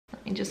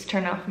And just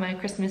turn off my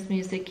Christmas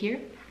music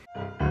here.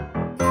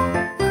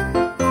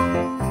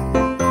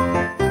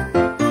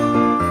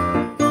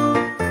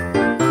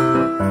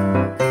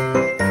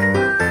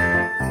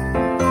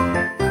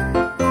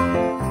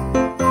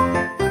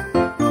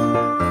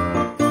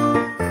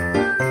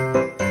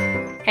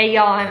 Hey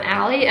y'all, I'm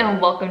Allie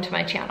and welcome to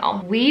my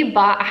channel. We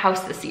bought a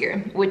house this year,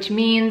 which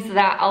means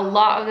that a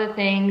lot of the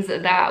things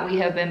that we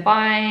have been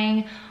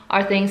buying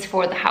are things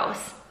for the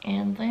house.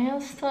 And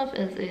that stuff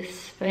is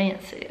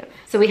expensive.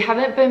 So we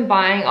haven't been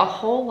buying a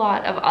whole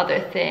lot of other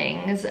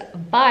things,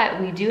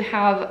 but we do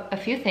have a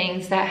few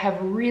things that have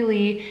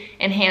really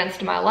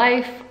enhanced my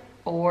life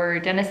or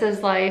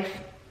Dennis's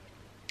life,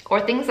 or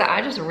things that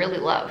I just really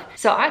love.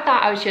 So I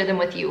thought I would share them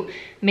with you.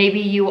 Maybe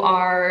you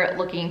are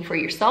looking for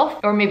yourself,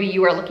 or maybe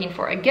you are looking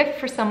for a gift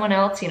for someone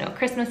else. You know,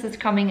 Christmas is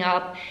coming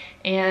up,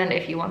 and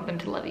if you want them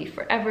to love you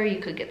forever, you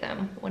could get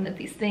them one of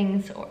these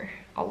things or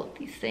all of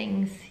these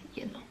things,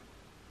 you know.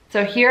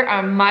 So here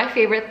are my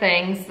favorite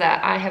things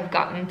that I have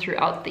gotten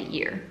throughout the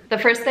year. The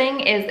first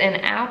thing is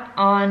an app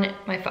on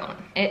my phone.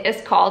 It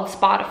is called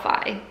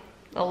Spotify.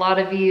 A lot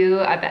of you,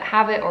 I bet,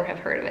 have it or have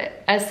heard of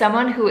it. As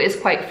someone who is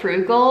quite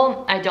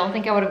frugal, I don't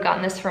think I would have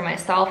gotten this for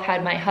myself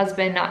had my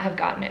husband not have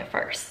gotten it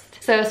first.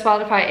 So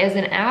Spotify is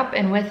an app,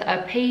 and with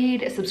a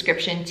paid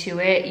subscription to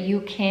it,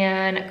 you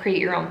can create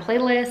your own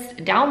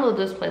playlist, download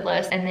those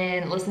playlists, and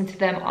then listen to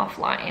them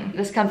offline.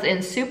 This comes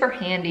in super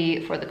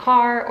handy for the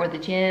car or the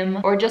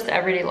gym or just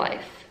everyday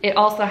life. It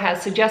also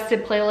has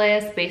suggested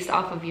playlists based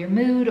off of your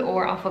mood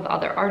or off of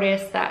other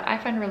artists that I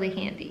find really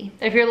handy.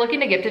 If you're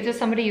looking to gift it to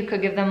somebody, you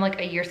could give them like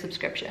a year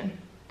subscription.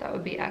 That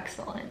would be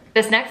excellent.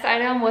 This next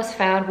item was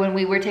found when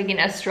we were taking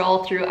a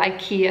stroll through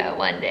IKEA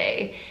one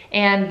day.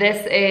 And this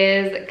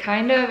is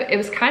it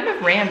was kind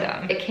of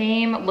random. It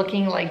came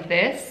looking like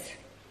this,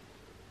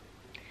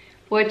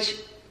 which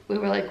we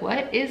were like,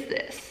 what is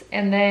this?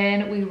 And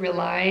then we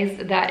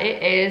realized that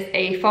it is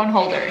a phone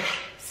holder.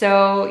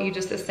 So you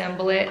just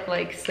assemble it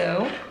like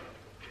so,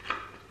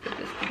 put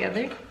this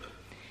together.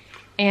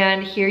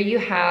 And here you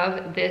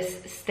have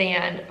this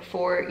stand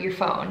for your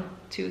phone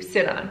to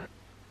sit on.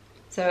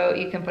 So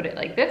you can put it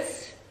like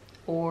this,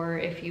 or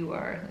if you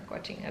are like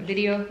watching a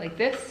video like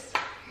this.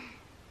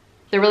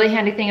 The really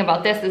handy thing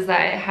about this is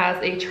that it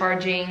has a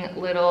charging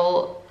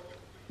little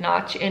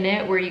notch in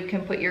it where you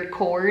can put your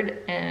cord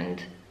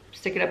and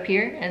stick it up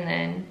here and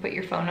then put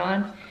your phone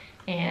on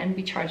and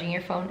be charging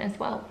your phone as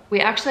well.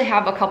 We actually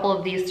have a couple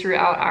of these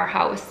throughout our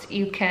house.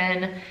 You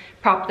can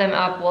prop them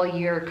up while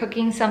you're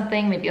cooking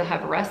something. Maybe you'll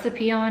have a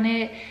recipe on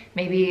it.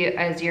 Maybe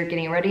as you're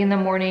getting ready in the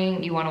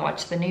morning, you want to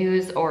watch the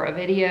news or a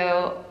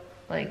video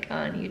like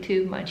on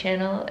YouTube, my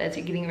channel, as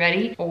you're getting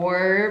ready,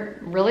 or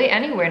really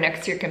anywhere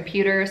next to your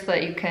computer so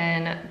that you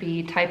can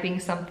be typing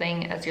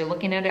something as you're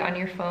looking at it on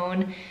your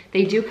phone.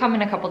 They do come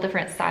in a couple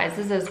different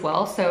sizes as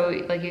well,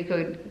 so like you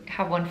could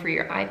have one for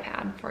your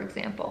iPad, for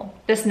example.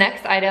 This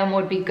next item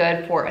would be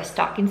good for a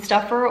stocking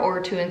stuffer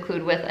or to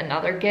include with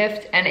another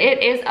gift, and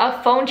it is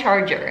a phone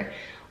charger.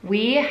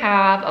 We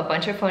have a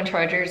bunch of phone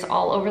chargers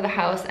all over the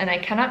house, and I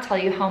cannot tell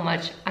you how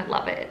much I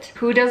love it.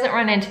 Who doesn't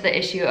run into the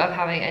issue of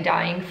having a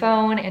dying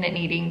phone and it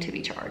needing to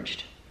be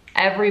charged?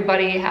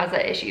 Everybody has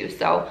that issue.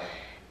 So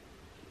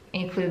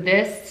include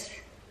this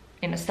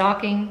in a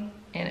stocking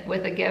and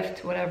with a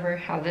gift, whatever.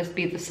 Have this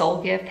be the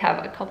sole gift.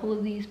 Have a couple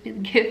of these be the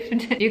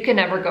gift. You can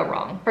never go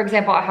wrong. For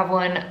example, I have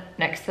one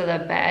next to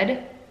the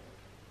bed,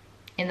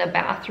 in the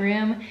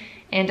bathroom,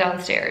 and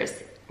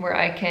downstairs, where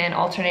I can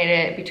alternate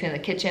it between the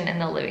kitchen and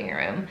the living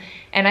room.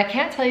 And I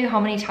can't tell you how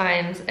many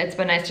times it's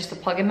been nice just to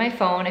plug in my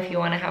phone if you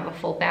want to have a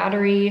full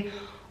battery,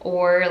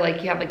 or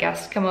like you have a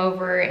guest come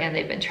over and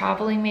they've been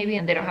traveling maybe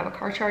and they don't have a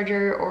car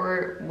charger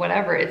or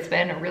whatever. It's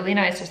been really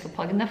nice just to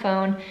plug in the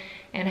phone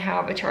and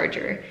have a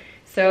charger.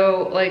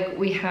 So like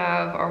we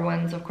have our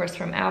ones, of course,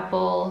 from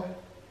Apple.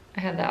 I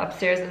have that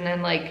upstairs, and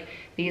then like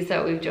these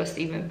that we've just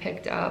even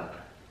picked up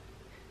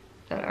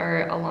that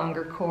are a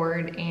longer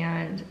cord,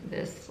 and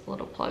this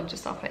little plug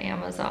just off of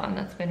Amazon.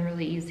 That's been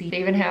really easy. They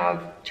even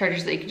have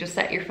chargers that you can just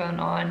set your phone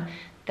on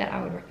that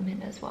I would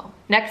recommend as well.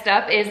 Next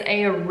up is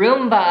a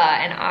Roomba,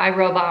 an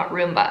iRobot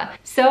Roomba.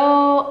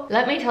 So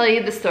let me tell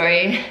you the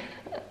story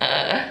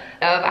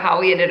of how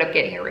we ended up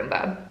getting a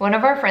Roomba. One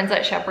of our friends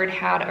at Shepherd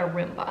had a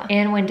Roomba,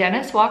 and when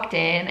Dennis walked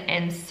in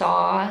and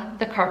saw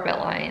the carpet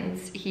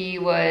lines, he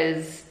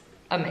was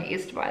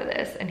amazed by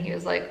this, and he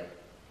was like,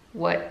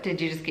 what, did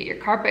you just get your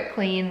carpet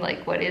clean?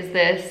 Like, what is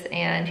this?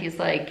 And he's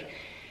like,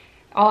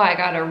 oh, I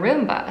got a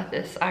Roomba,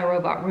 this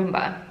iRobot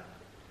Roomba.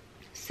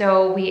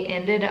 So we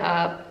ended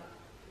up,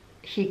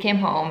 he came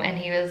home and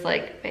he was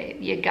like, babe,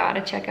 you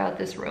gotta check out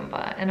this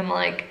Roomba. And I'm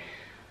like,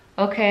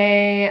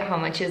 okay, how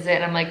much is it?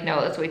 And I'm like,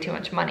 no, that's way too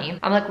much money.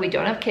 I'm like, we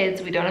don't have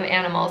kids, we don't have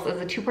animals. As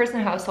a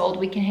 2-person household,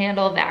 we can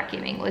handle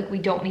vacuuming. Like, we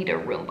don't need a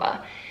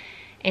Roomba.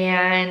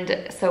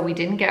 And so we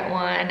didn't get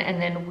one,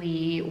 and then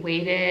we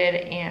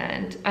waited,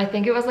 and I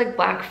think it was like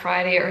Black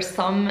Friday or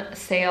some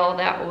sale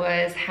that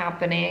was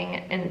happening,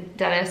 and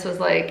Dennis was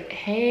like,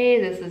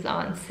 hey, this is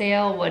on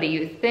sale, what do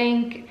you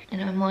think?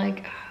 And I'm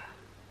like,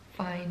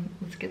 fine,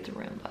 let's get the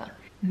Roomba.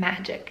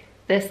 Magic.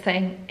 This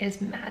thing is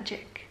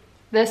magic.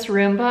 This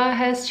Roomba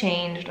has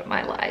changed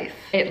my life.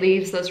 It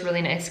leaves those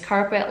really nice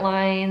carpet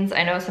lines.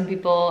 I know some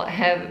people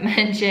have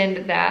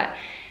mentioned that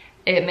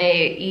it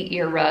may eat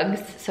your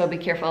rugs, so be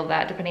careful of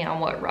that depending on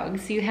what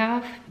rugs you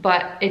have.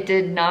 But it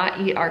did not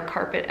eat our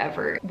carpet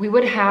ever. We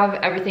would have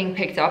everything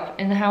picked up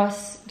in the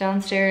house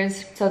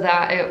downstairs so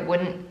that it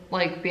wouldn't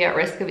like be at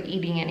risk of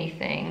eating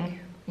anything,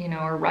 you know,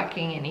 or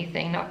wrecking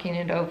anything, knocking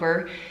it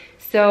over.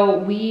 So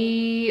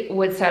we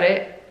would set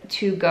it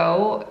to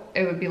go.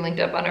 It would be linked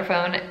up on our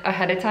phone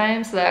ahead of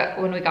time so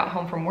that when we got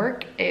home from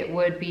work, it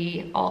would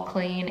be all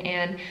clean.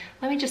 And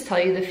let me just tell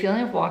you, the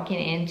feeling of walking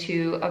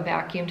into a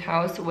vacuumed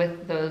house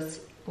with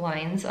those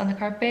lines on the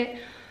carpet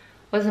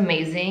was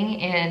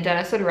amazing. And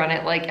Dennis would run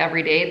it like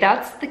every day.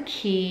 That's the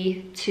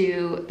key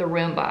to the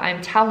Roomba.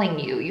 I'm telling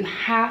you, you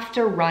have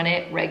to run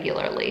it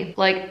regularly,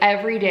 like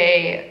every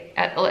day,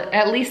 at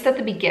least at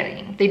the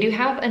beginning. They do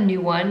have a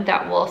new one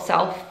that will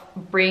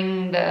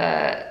self-empty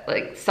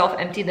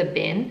the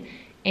bin,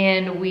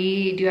 and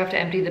we do have to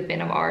empty the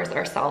bin of ours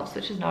ourselves,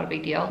 which is not a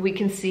big deal. We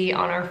can see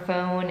on our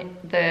phone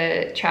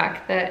the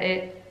track that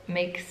it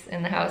makes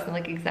in the house and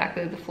like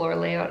exactly the floor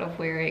layout of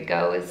where it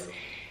goes.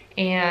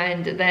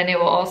 And then it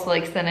will also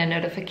like send a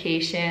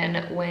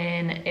notification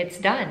when it's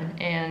done,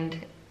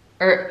 it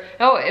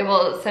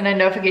will send a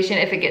notification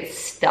if it gets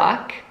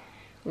stuck,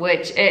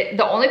 which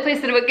the only place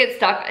that it would get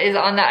stuck is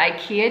on the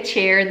IKEA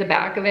chair, the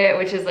back of it,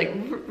 which is like,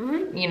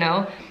 you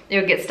know, it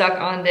would get stuck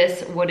on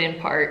this wooden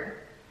part.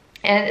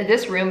 And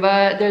this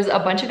Roomba, there's a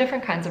bunch of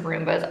different kinds of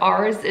Roombas.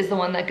 Ours is the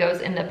one that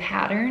goes in the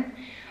pattern.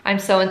 I'm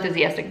so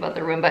enthusiastic about the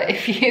Roomba,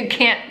 if you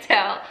can't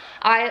tell.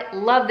 I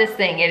love this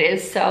thing. It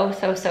is so,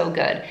 so, so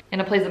good.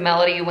 And it plays a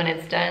melody when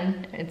it's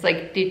done. It's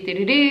like do do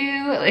do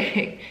do,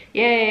 like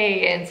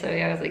yay. And so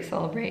I always like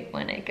celebrate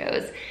when it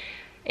goes.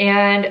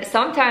 And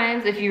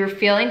sometimes if you're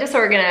feeling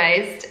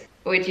disorganized,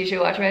 which you should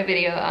watch my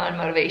video on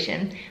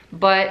motivation,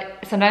 but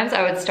sometimes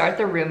I would start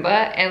the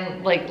Roomba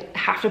and like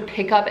have to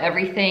pick up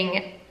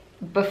everything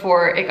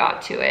before it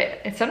got to it.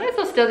 And sometimes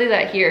I'll still do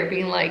that here,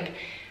 being like,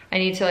 I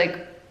need to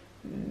like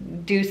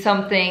do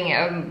something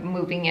of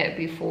moving it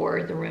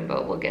before the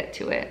Roomba will get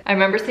to it. I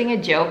remember seeing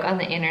a joke on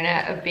the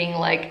internet of being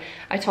like,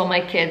 I told my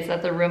kids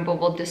that the Roomba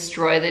will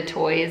destroy the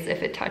toys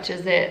if it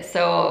touches it.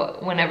 So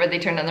whenever they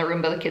turned on the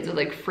Roomba, the kids would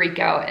like freak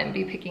out and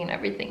be picking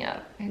everything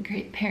up. A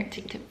great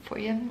parenting tip for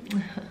you.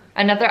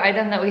 Another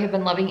item that we have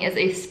been loving is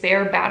a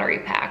spare battery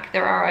pack.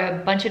 There are a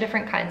bunch of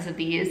different kinds of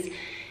these.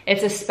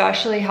 It's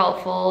especially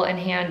helpful and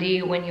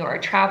handy when you are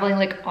traveling,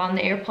 like on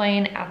the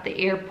airplane, at the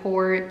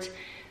airport,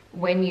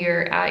 when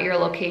you're at your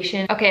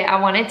location. Okay, I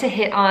wanted to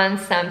hit on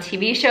some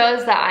TV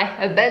shows that I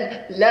have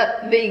been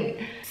loving.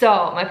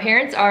 So my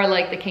parents are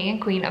like the king and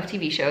queen of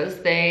TV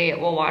shows. They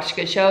will watch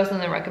good shows and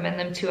then recommend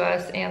them to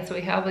us. And so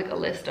we have like a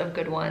list of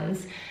good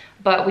ones.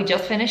 But we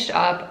just finished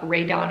up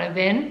Ray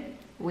Donovan.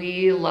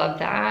 We love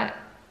that.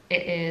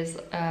 It is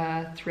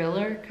a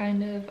thriller,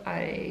 kind of.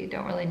 I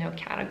don't really know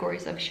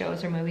categories of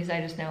shows or movies.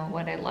 I just know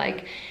what I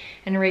like.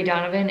 And Ray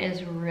Donovan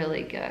is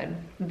really good.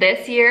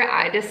 This year,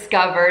 I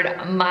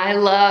discovered my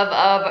love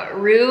of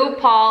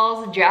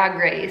RuPaul's Drag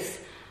Race.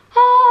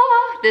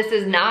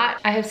 I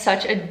have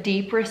such a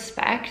deep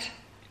respect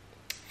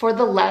for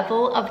the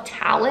level of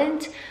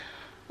talent.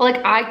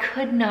 Like, I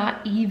could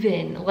not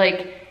even,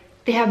 like,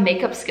 they have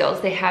makeup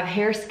skills, they have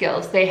hair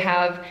skills, they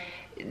have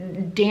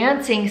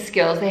dancing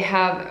skills, they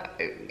have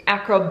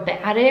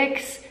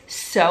acrobatics,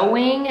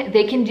 sewing.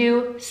 They can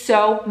do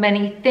so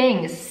many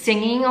things.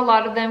 Singing, a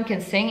lot of them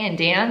can sing and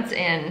dance,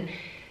 and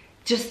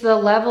just the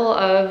level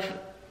of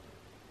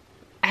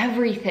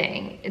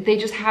everything. They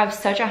just have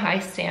such a high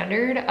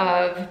standard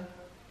of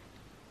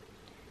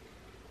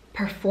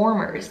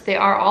performers. They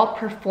are all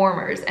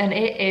performers, and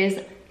it is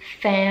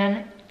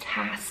fantastic.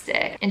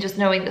 And just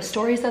knowing the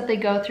stories that they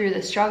go through,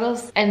 the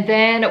struggles. And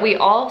then we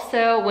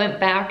also went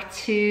back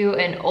to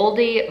an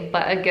oldie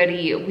but a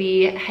goodie.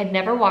 We had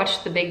never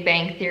watched The Big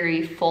Bang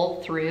Theory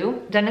full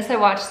through. Dennis had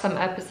watched some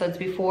episodes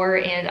before,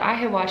 and I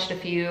had watched a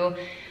few.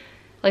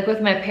 Like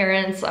with my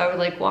parents, I would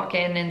like walk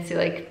in and see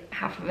like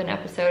half of an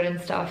episode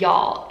and stuff.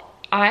 Y'all,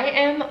 I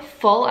am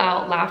full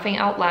out laughing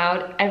out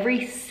loud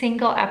every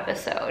single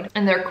episode.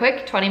 And they're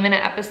quick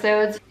 20-minute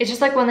episodes. It's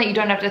just like one that you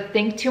don't have to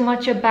think too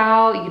much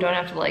about. You don't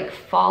have to like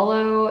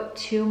follow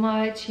too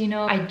much, you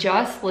know. I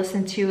just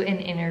listened to an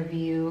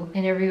interview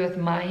with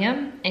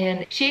Mayim,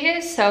 and she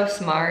is so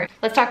smart.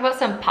 Let's talk about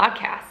some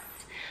podcasts.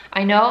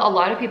 I know a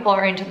lot of people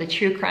are into the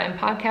true crime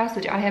podcast,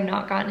 which I have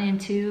not gotten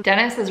into.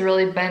 Dennis has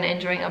really been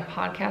enjoying a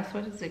podcast.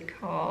 What is it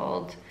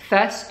called?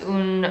 Fest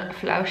und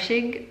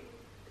Flauschig.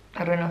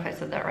 I don't know if I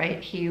said that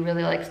right. He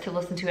really likes to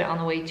listen to it on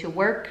the way to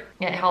work.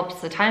 It helps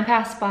the time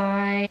pass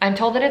by. I'm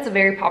told that it's a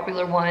very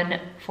popular one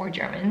for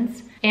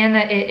Germans, and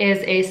that it is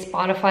a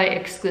Spotify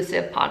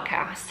exclusive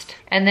podcast.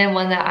 And then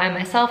one that I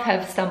myself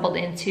have stumbled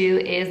into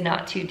is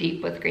Not Too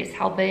Deep with Grace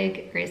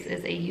Helbig. Grace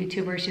is a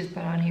YouTuber. She's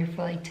been on here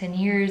for like 10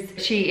 years.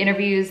 She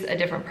interviews a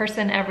different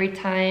person every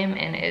time,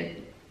 and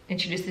it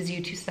introduces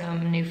you to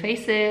some new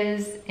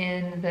faces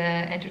in the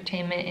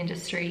entertainment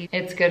industry.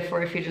 It's good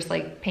for if you're just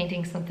like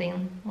painting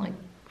something like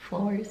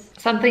floors.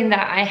 Something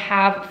that I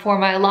have for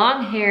my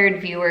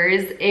long-haired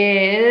viewers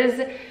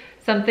is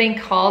something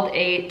called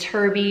a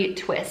Turby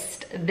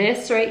Twist.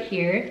 This right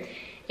here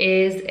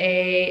is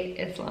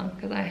it's long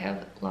because I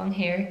have long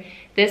hair.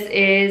 This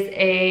is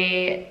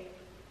a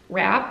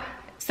wrap.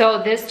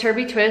 So this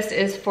Turby Twist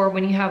is for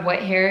when you have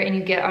wet hair and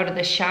you get out of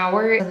the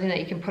shower, something that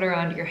you can put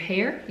around your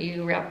hair.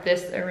 You wrap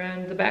this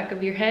around the back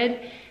of your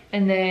head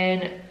and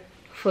then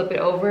flip it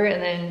over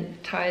and then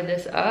tie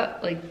this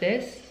up like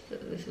this. So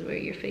this is where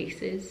your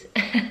face is.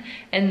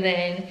 And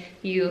then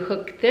you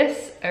hook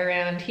this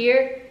around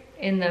here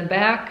in the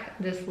back,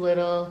 this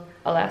little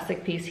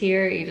elastic piece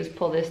here. You just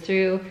pull this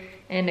through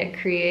and it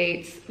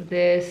creates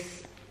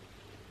this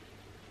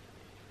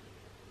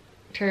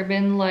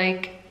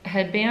turban-like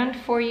headband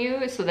for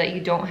you so that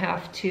you don't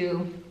have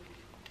to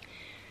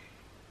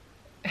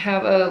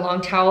have a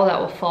long towel that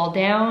will fall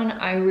down.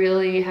 I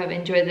really have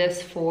enjoyed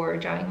this for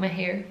drying my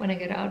hair when I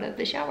get out of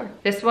the shower.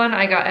 This one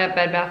I got at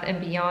Bed Bath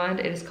 & Beyond.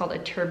 It is called a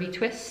Turby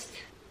Twist.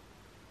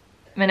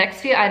 My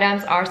next few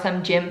items are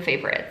some gym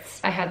favorites.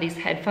 I have these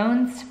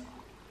headphones.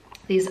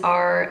 These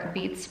are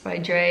Beats by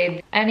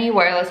Dre. Any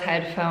wireless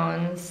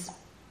headphones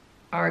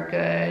are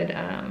good.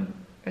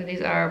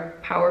 These are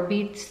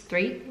Powerbeats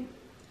 3.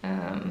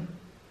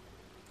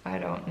 I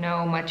don't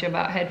know much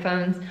about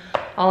headphones.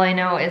 All I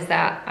know is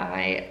that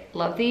I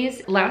love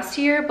these. Last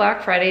year,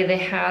 Black Friday, they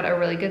had a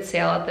really good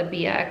sale at the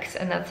BX,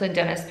 and that's when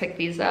Dennis picked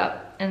these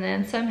up. And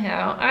then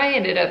somehow I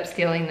ended up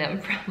stealing them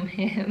from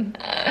him.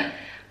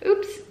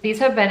 Oops. These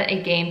have been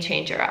a game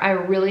changer. I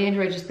really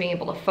enjoy just being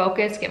able to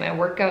focus, get my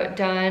workout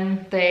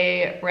done.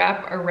 They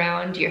wrap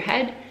around your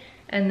head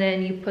and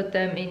then you put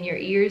them in your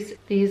ears.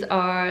 These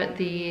are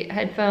the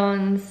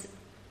headphones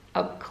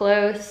up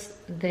close.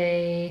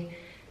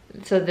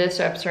 So this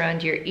wraps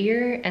around your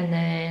ear and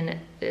then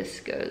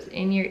this goes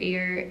in your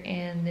ear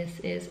and this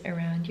is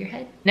around your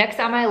head. Next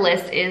on my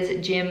list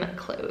is gym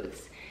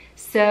clothes.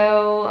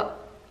 So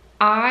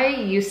I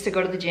used to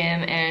go to the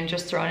gym and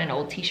just throw on an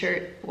old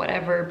t-shirt,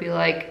 whatever, be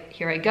like,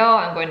 here I go,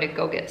 I'm going to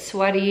go get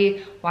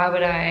sweaty. Why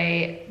would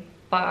I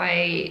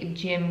buy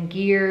gym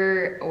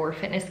gear or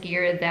fitness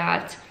gear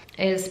that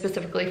is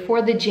specifically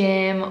for the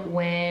gym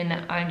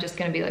when I'm just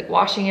gonna be like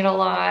washing it a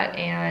lot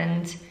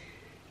and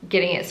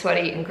getting it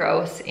sweaty and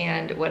gross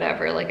and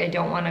whatever. Like I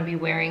don't wanna be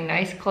wearing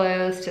nice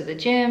clothes to the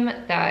gym.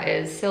 That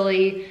is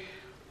silly.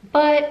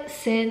 But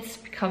since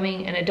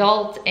becoming an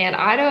adult, and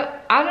I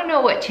don't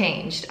know what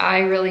changed. I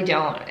really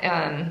don't.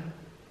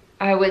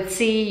 I would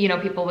see, you know,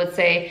 people would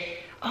say,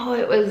 oh,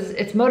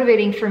 it's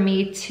motivating for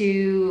me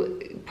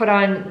to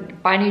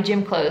buy new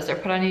gym clothes or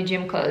put on new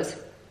gym clothes.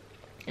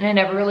 And I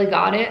never really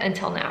got it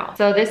until now.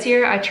 So this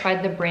year I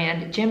tried the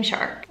brand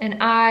Gymshark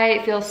and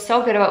I feel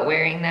so good about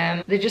wearing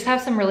them. They just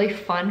have some really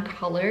fun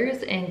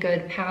colors and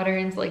good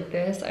patterns like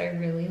this. I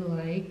really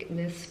like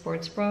this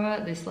sports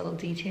bra, these little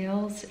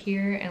details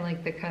here and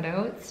like the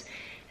cutouts.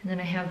 And then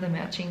I have the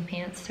matching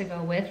pants to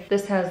go with.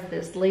 This has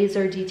this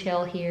laser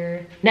detail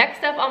here.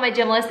 Next up on my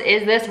gym list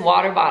is this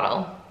water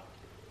bottle.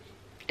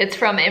 It's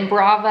from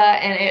Imbrava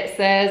and it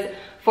says,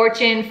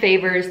 Fortune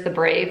favors the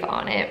brave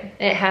on it.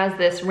 It has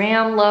this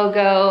Ram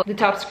logo. The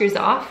top screws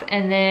off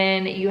and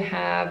then you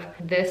have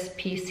this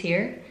piece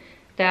here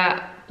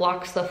that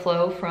blocks the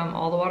flow from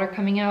all the water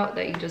coming out,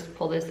 that you just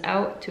pull this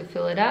out to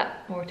fill it up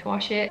or to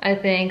wash it. I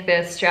think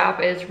this strap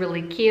is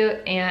really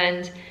cute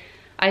and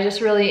I just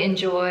really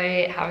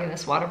enjoy having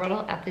this water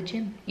bottle at the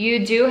gym.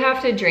 You do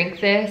have to drink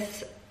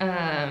this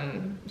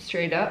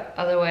straight up,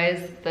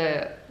 otherwise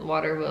the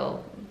water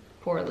will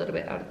pour a little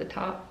bit out of the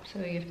top, so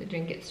you have to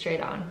drink it straight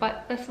on,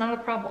 but that's not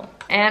a problem.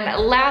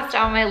 And last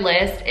on my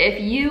list,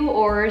 if you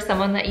or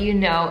someone that you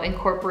know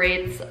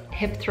incorporates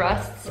hip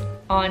thrusts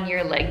on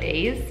your leg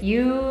days,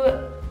 you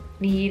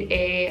need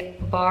a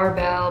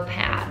barbell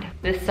pad.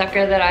 This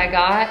sucker that I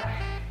got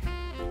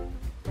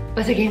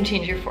was a game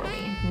changer for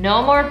me.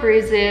 No more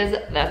bruises,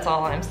 that's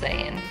all I'm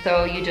saying.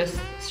 So you just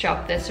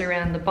strap this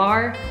around the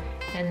bar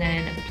and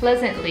then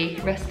pleasantly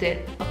rest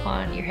it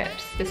upon your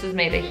hips. This has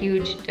made a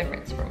huge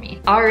difference for me.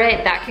 All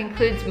right, that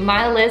concludes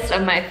my list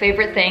of my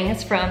favorite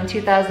things from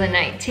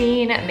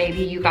 2019.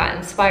 Maybe you got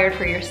inspired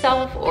for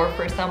yourself or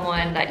for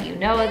someone that you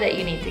know that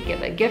you need to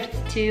give a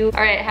gift to.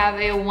 All right, have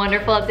a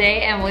wonderful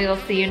day and we will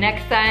see you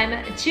next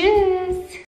time. Cheers!